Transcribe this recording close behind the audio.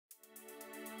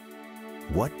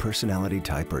What personality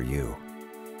type are you?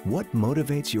 What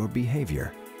motivates your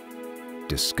behavior?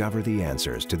 Discover the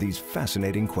answers to these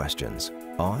fascinating questions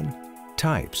on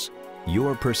Types,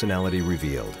 Your Personality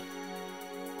Revealed.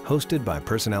 Hosted by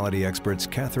personality experts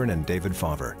Katherine and David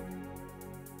Fauvre.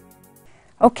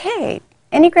 Okay,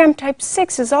 Enneagram Type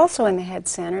 6 is also in the head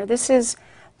center. This is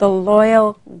the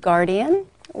loyal guardian,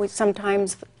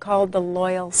 sometimes called the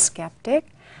loyal skeptic.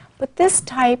 But this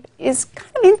type is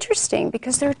kind of interesting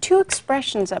because there are two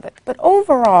expressions of it. But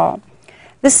overall,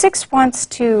 the 6 wants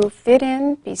to fit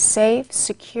in, be safe,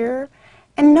 secure,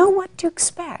 and know what to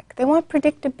expect. They want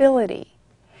predictability.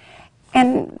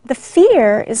 And the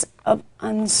fear is of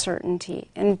uncertainty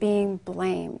and being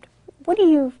blamed. What do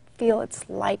you feel it's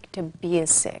like to be a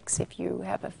 6 if you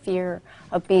have a fear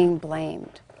of being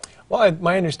blamed? Well,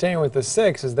 my understanding with the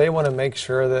 6 is they want to make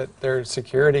sure that their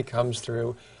security comes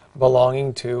through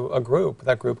belonging to a group.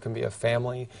 That group can be a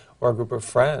family or a group of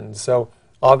friends. So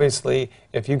obviously,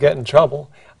 if you get in trouble,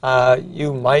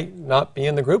 you might not be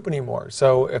in the group anymore.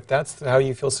 So if that's how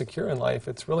you feel secure in life,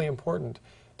 it's really important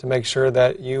to make sure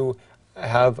that you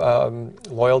have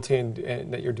loyalty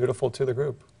and that you're dutiful to the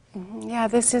group. Mm-hmm. Yeah,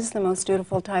 this is the most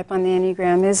dutiful type on the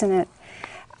Enneagram, isn't it?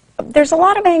 There's a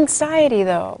lot of anxiety,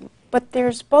 though, but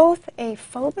there's both a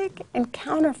phobic and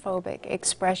counterphobic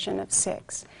expression of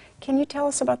 6. Can you tell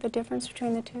us about the difference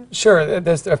between the two? Sure.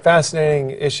 There's a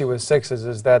fascinating issue with 6s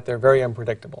is that they're very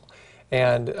unpredictable.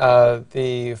 And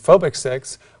the phobic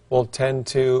 6 will tend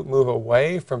to move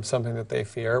away from something that they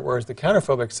fear, whereas the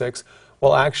counterphobic 6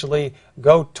 will actually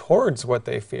go towards what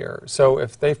they fear. So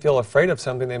if they feel afraid of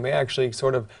something, they may actually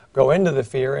sort of go into the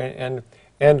fear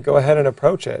and go ahead and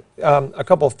approach it. A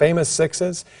couple of famous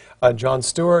 6s, Jon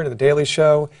Stewart, The Daily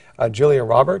Show, Julia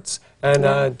Roberts,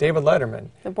 and David Letterman.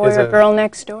 The boy or girl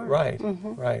next door. Right,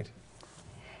 mm-hmm. Right.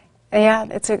 Yeah,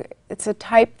 it's a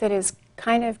type that is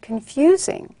kind of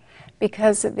confusing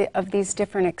because of these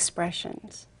different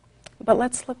expressions. But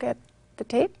let's look at the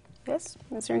tape. Yes?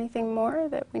 Is there anything more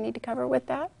that we need to cover with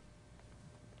that?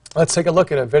 Let's take a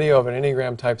look at a video of an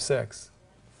Enneagram Type 6.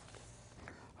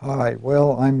 Hi,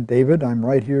 well, I'm David. I'm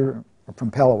right here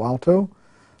from Palo Alto.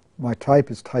 My type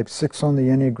is Type 6 on the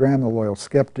Enneagram, the loyal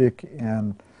skeptic,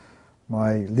 and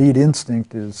my lead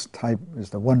instinct is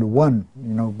the one-to-one,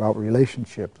 about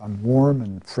relationships. I'm warm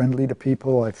and friendly to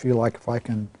people. I feel like if I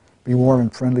can be warm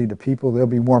and friendly to people, they'll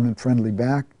be warm and friendly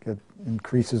back. It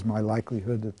increases my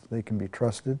likelihood that they can be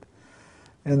trusted.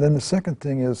 And then the second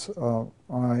thing is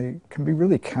I can be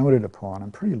really counted upon.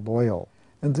 I'm pretty loyal.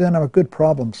 And then I'm a good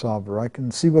problem solver. I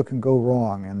can see what can go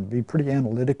wrong and be pretty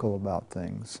analytical about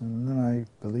things. And then I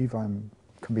believe I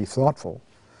can be thoughtful.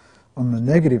 On the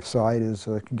negative side is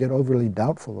I can get overly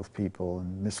doubtful of people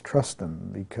and mistrust them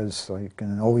because I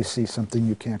can always see something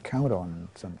you can't count on.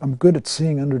 So I'm good at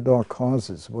seeing underdog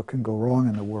causes, what can go wrong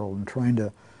in the world, and trying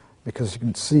to, because you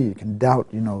can see, you can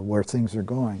doubt, where things are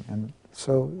going. And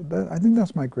so I think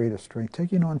that's my greatest strength,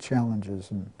 taking on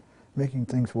challenges and making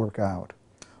things work out.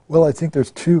 Well, I think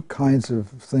there's two kinds of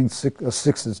things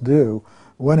 6s do.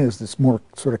 One is this more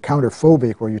sort of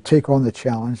counterphobic, where you take on the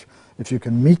challenge. If you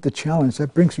can meet the challenge,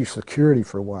 that brings you security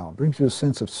for a while. It brings you a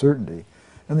sense of certainty.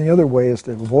 And the other way is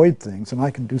to avoid things, and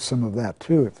I can do some of that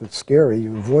too. If it's scary,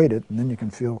 you avoid it, and then you can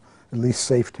feel at least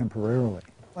safe temporarily.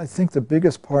 I think the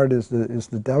biggest part is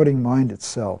the doubting mind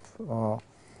itself.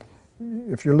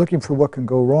 If you're looking for what can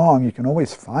go wrong, you can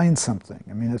always find something.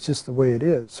 I mean, it's just the way it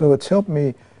is. So it's helped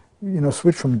me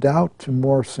switch from doubt to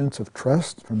more sense of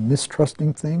trust, from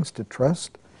mistrusting things to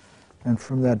trust, and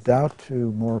from that doubt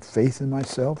to more faith in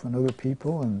myself and other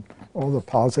people and all the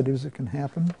positives that can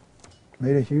happen.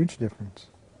 Made a huge difference.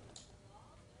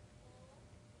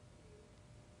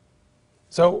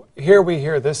 So here we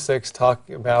hear this 6 talk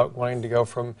about wanting to go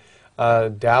from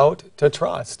doubt to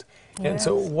trust. Yes. And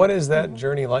so what is that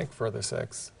journey like for the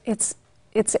 6?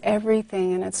 It's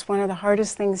everything, and it's one of the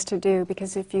hardest things to do,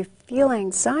 because if you feel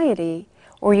anxiety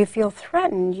or you feel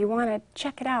threatened, you want to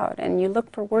check it out and you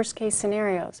look for worst case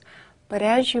scenarios. But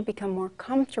as you become more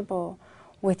comfortable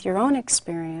with your own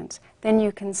experience, then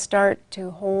you can start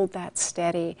to hold that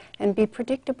steady and be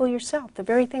predictable yourself, the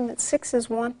very thing that 6s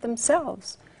want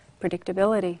themselves,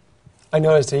 predictability. I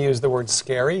noticed he used the word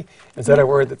scary. Is that a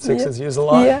word that 6s use a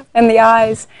lot? Yeah, and the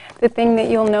eyes. The thing that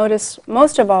you'll notice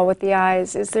most of all with the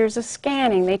eyes is there's a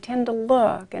scanning. They tend to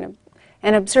look and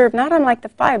observe, not unlike the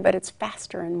 5, but it's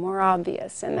faster and more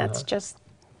obvious, and that's just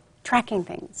tracking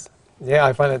things. Yeah,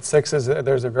 I find that 6s,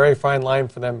 there's a very fine line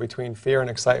for them between fear and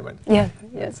excitement. Yeah,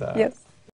 yes, yes.